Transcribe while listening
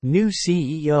New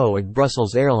CEO at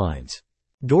Brussels Airlines.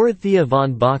 Dorothea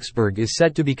von Boxberg is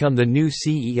set to become the new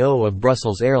CEO of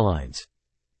Brussels Airlines.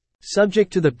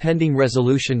 Subject to the pending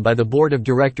resolution by the Board of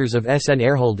Directors of SN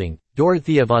Airholding,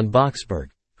 Dorothea von Boxberg,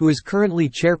 who is currently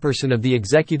chairperson of the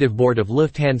Executive Board of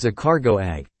Lufthansa Cargo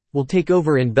AG, will take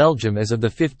over in Belgium as of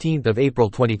 15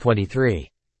 April 2023.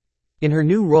 In her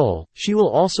new role, she will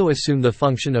also assume the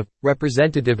function of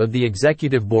representative of the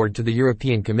Executive Board to the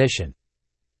European Commission.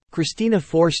 Christina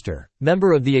Forster,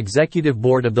 member of the Executive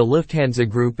Board of the Lufthansa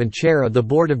Group and chair of the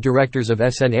Board of Directors of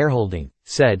SN Airholding,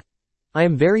 said, "I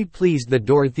am very pleased that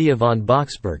Dorothea von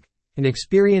Boxberg, an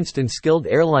experienced and skilled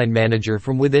airline manager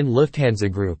from within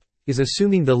Lufthansa Group, is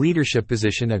assuming the leadership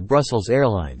position at Brussels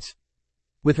Airlines.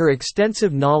 With her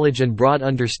extensive knowledge and broad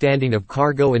understanding of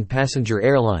cargo and passenger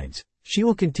airlines, she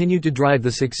will continue to drive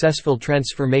the successful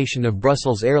transformation of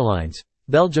Brussels Airlines,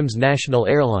 Belgium's national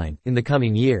airline, in the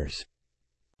coming years."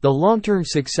 The long-term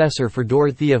successor for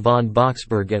Dorothea von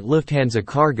Boxberg at Lufthansa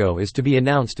Cargo is to be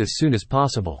announced as soon as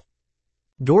possible.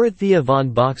 Dorothea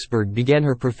von Boxberg began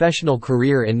her professional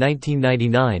career in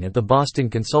 1999 at the Boston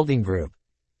Consulting Group.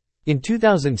 In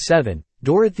 2007,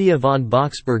 Dorothea von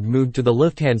Boxberg moved to the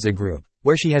Lufthansa Group,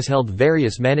 where she has held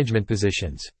various management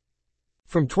positions.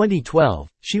 From 2012,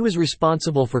 she was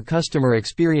responsible for customer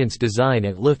experience design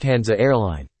at Lufthansa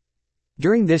Airline.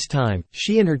 During this time,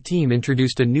 she and her team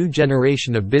introduced a new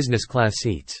generation of business-class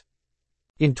seats.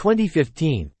 In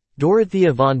 2015,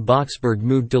 Dorothea von Boxberg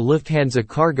moved to Lufthansa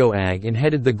Cargo AG and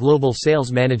headed the Global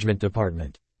Sales Management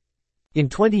Department. In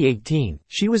 2018,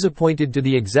 she was appointed to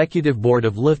the Executive Board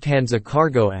of Lufthansa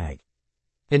Cargo AG.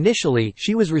 Initially,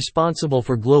 she was responsible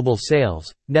for global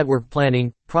sales, network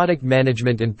planning, product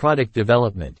management and product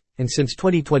development, and since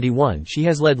 2021 she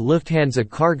has led Lufthansa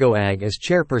Cargo AG as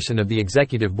chairperson of the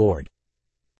Executive Board.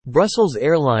 Brussels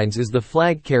Airlines is the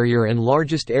flag carrier and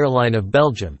largest airline of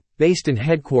Belgium, based and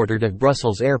headquartered at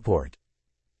Brussels Airport.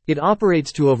 It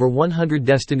operates to over 100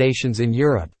 destinations in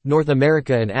Europe, North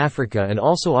America and Africa and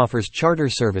also offers charter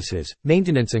services,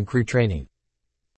 maintenance and crew training.